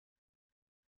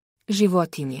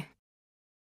Životinje.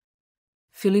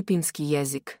 Filipinski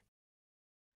jezik.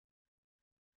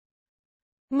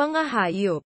 Mga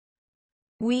hayop.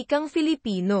 Wikang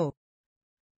Filipino.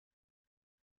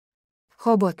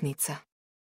 Hobotnica.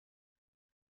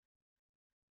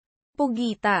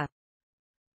 Pugita.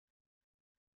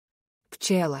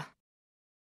 Pčela.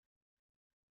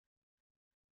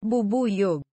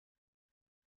 Bubuyog.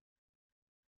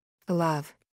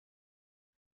 Lav.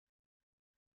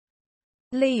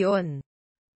 Leon.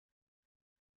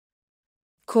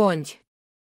 Konj.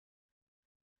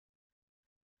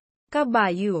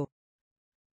 Kabayo.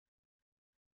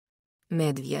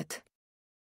 Medvjed.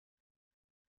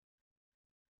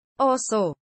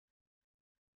 Oso.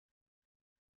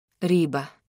 Riba.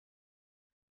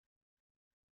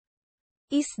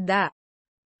 Isda.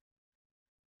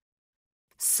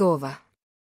 Sova.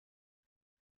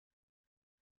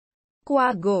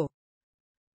 Kuwago.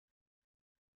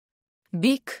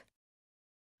 Bik.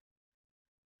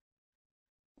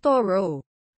 Toro.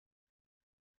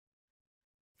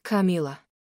 Kamila.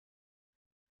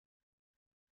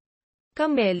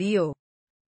 Kamelyo.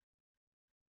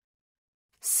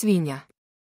 Svinja.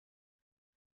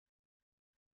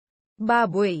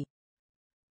 Baboy.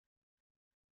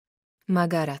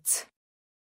 Magarac.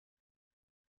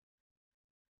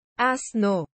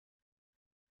 Asno.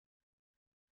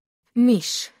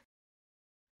 Miš.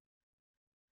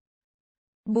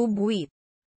 Bubuwit.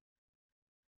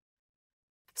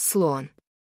 Slon.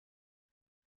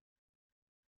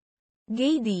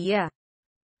 Gadya.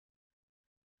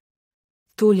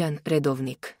 Tuljan,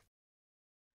 redovnik.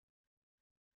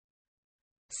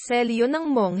 Selyo ng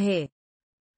monghe.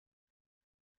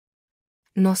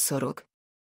 Nosorog.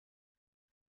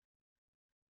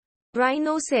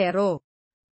 Rhinocero.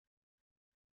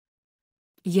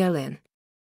 Jelen.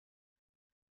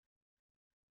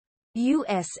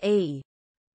 USA.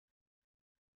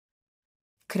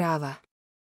 Krava.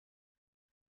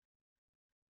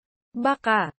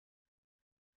 Baka.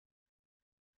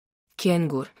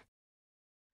 Kengur.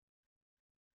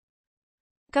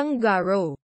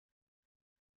 Kangaroo.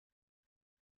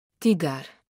 Tigar.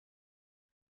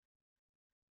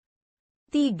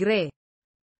 Tigre.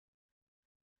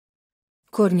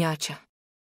 Kornjača.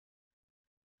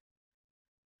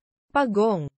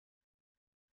 Pagong.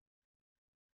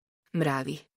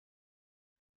 Mravi.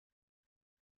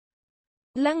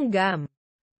 Langgam.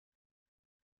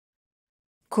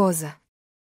 Koza.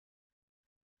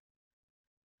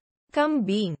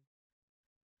 Kambing.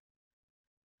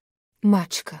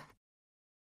 Mačka.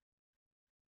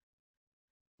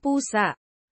 Pusa.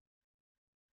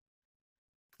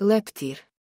 Leptir.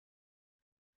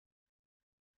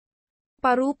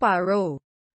 Paru-paro.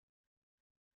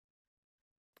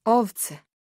 Ovce.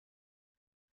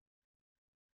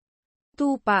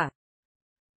 Tupa.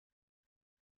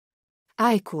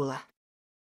 Ajkula.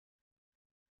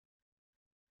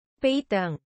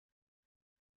 Peitang.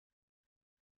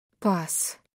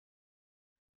 Pas.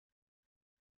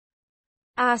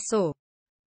 Aso.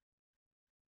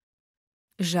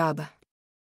 Žaba.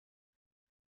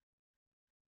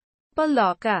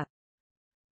 Paloka.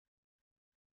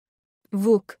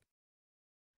 Vuk.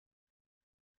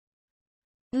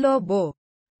 Lobo.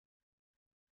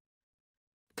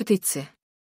 Ptice.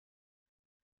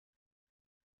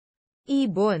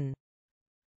 Ibon.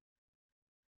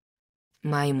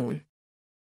 Majmun.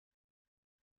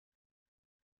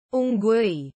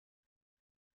 Unggoy.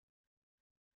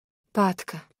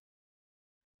 Patka.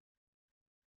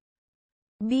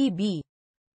 Bibi.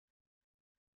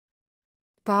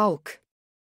 Pauk.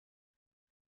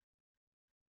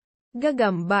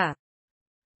 Gagamba.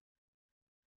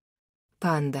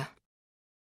 Panda.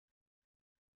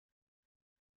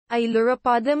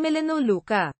 Ailuropoda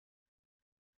melanoluca.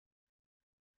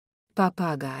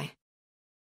 Papagaj.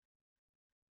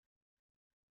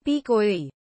 Pikoy.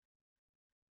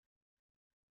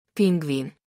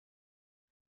 Pingvin.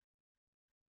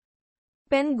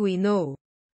 Penguino.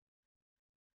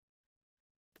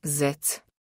 Zec.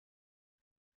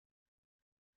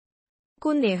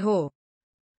 Kuneho.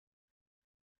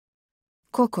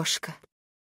 Kokoška.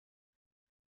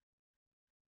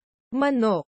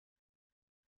 Manok.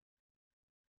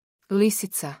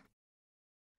 Lisica.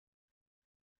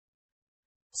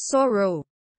 Sorrow.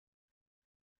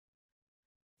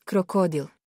 Krokodil.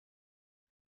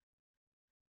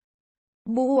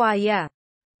 Buhaya.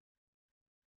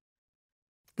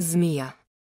 Zmija.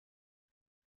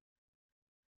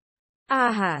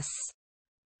 Ahas.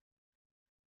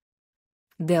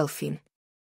 Delfin.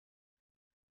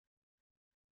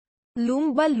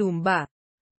 Lumba-lumba.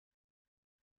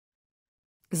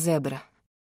 Zebra.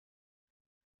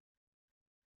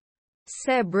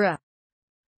 Zebra.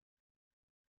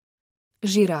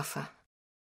 Žirafa.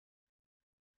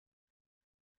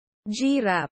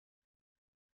 Giraffe.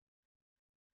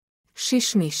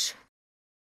 Šišmiš.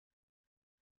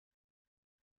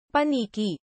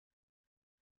 Paniki.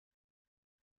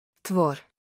 Tvor.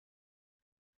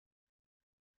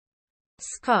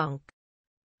 Skunk.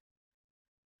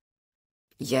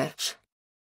 Ječ.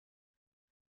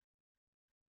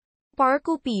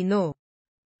 Porcupino.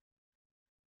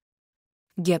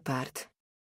 Gepard.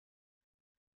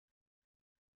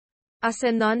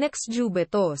 Acenonyx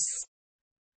jubetos.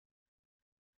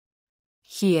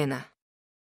 Hijena.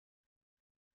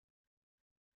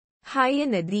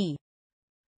 Hyenidae.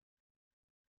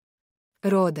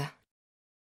 Roda.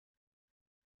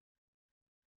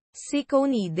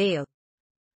 Siconidae.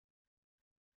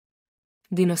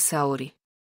 Dinosauri.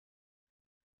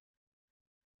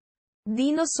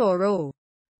 Dinosauro.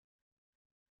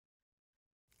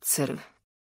 Crv.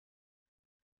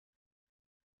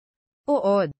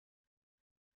 Uod.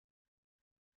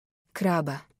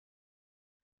 Kraba.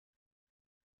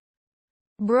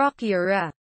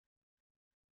 Brochyura.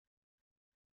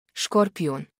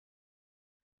 Škorpion.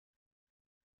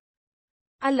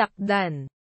 Alakdan.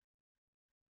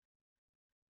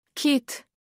 Kit.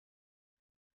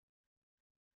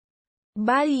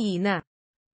 Ballina.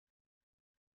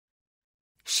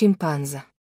 Šimpanza.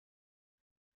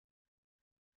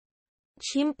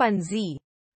 Chimpanzee.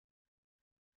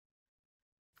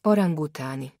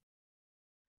 Orangutani.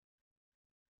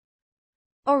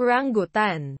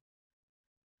 Orangutan.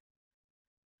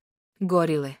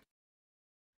 Gorile.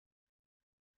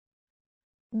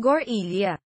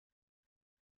 Gorilla.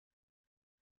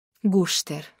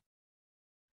 Gušter.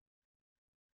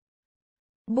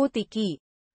 Butiki.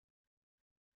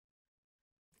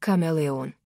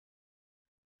 Kameleon.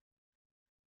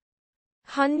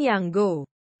 Hanyango.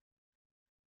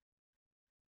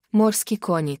 Morski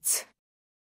konjic.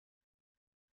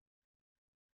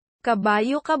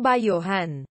 Kabayo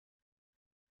kabayohan.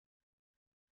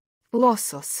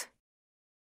 Losos.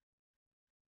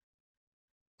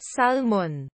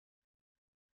 Salmon.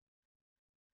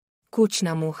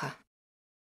 Kućna muha.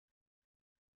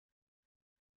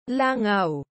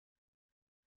 Langaw.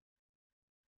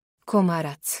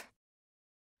 Komarac.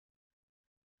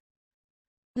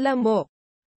 Lamok.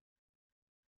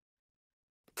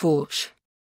 Puš.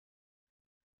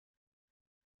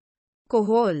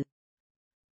 Kohol.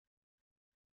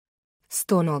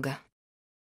 Stonoga.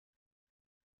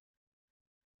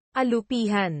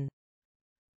 Alupihan.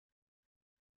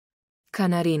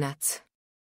 Kanarinac.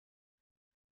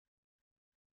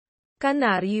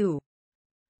 Kanaryo.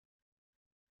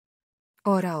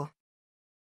 Orao.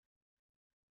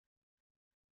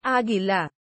 Agila.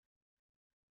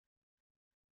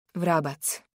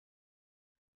 Vrabac.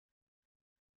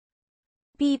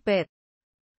 Pipet.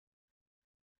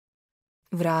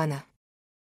 Vrana.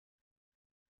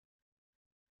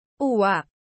 Uwak.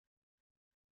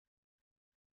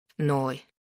 Noj.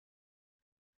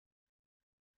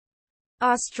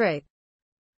 Ostrich.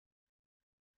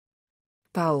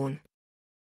 Paun.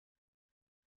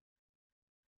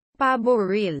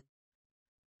 Paboril.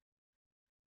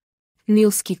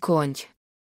 Nilski konj.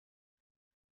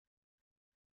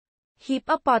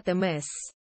 Hippopotamus.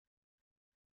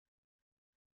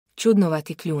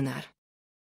 Čudnovati kljunar.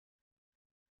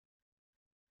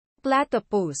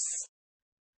 Platypus.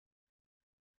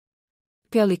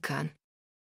 Pelikan.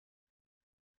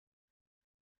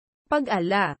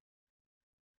 Pag-ala.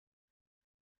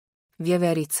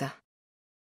 Vjeverica.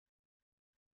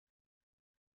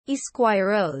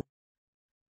 Squirrel.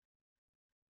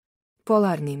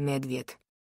 Polarni medvjed.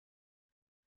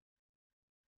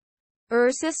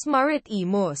 Ursus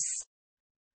maritimus.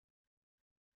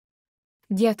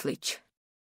 Djetlić.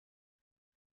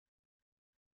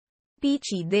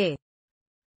 Pichide.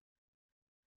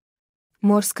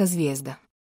 Morska zvijezda.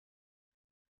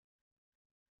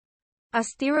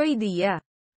 Asteroidea.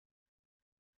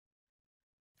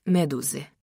 Meduze.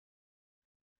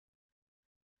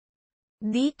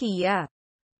 Dikia.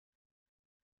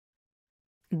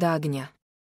 Dagnja.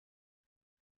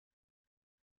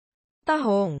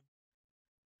 Tahong.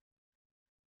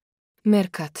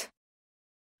 Merkat.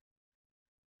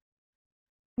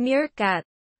 Meerkat.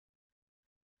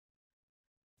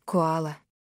 Koala.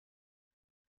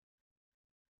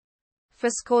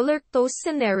 Phascolarctos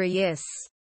cinereus.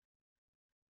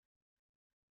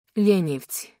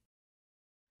 Ljenjivci.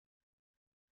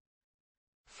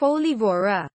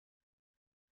 Folivora.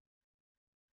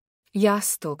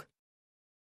 Jastog.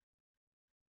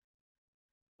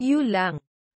 Yulang.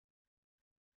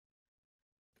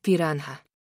 Piranha.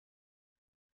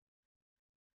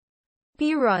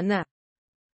 Piranha.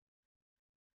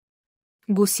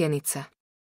 Gusjenica.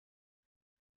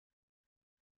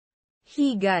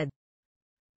 Higad.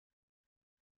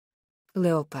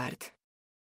 Leopard.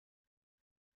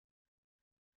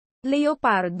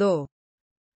 Leopardo.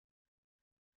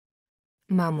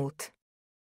 Mamut.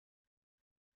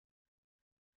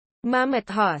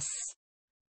 Mammoth.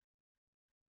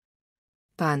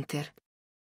 Panter.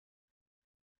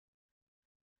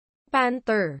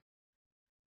 Panther.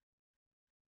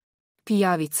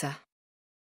 Pijavica.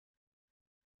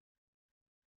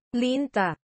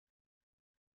 Linta.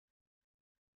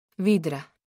 Vidra.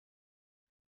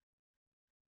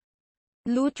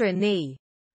 Luterne.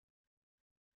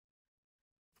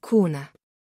 Kuna.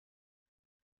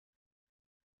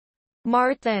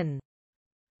 Marten.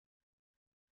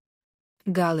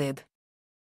 Galeb.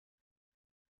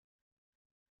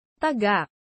 Taga.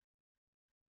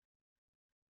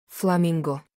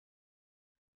 Flamingo.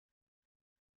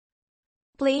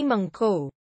 Playmanco.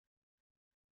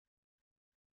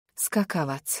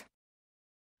 Skakavac.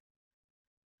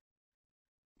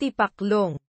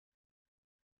 Tipaklong.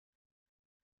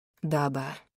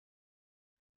 Dabar.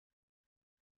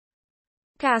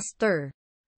 Castor.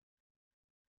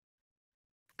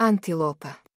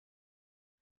 Antilopa.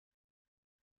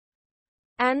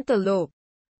 Antelope.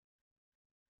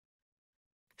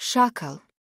 Šakal.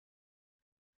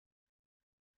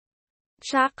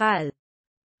 Chacal.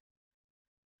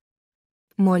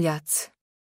 Moljac.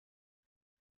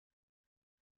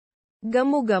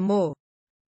 Gamo-gamo.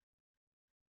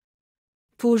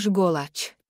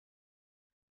 Pužgolač.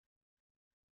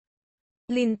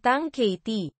 Lintang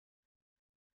Katie.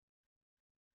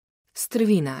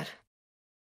 Strvinar.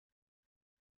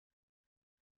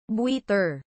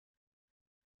 Buiter.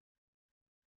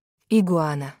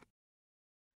 Iguana.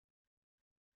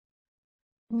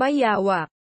 Bayawak.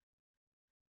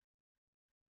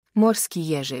 Morski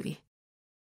ježevi.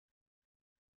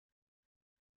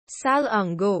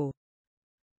 Salango.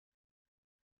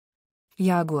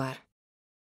 Jaguar.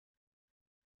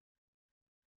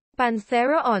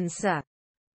 Panthera onca.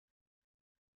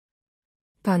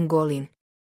 Pangolin.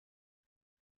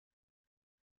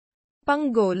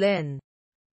 Pangolin.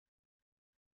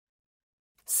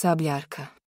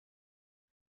 Sabljarka.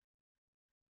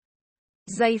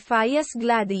 Xiphaius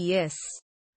gladius.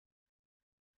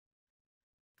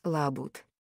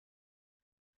 Labud.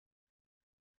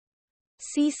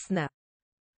 Sisna.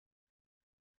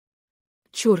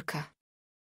 Čurka.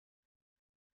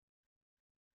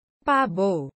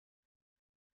 Pabo.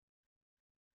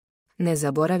 Ne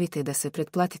zaboravite da se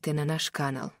pretplatite na naš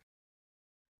kanal.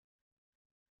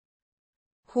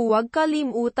 Huwag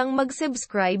kalimutang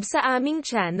mag-subscribe sa aming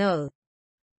channel.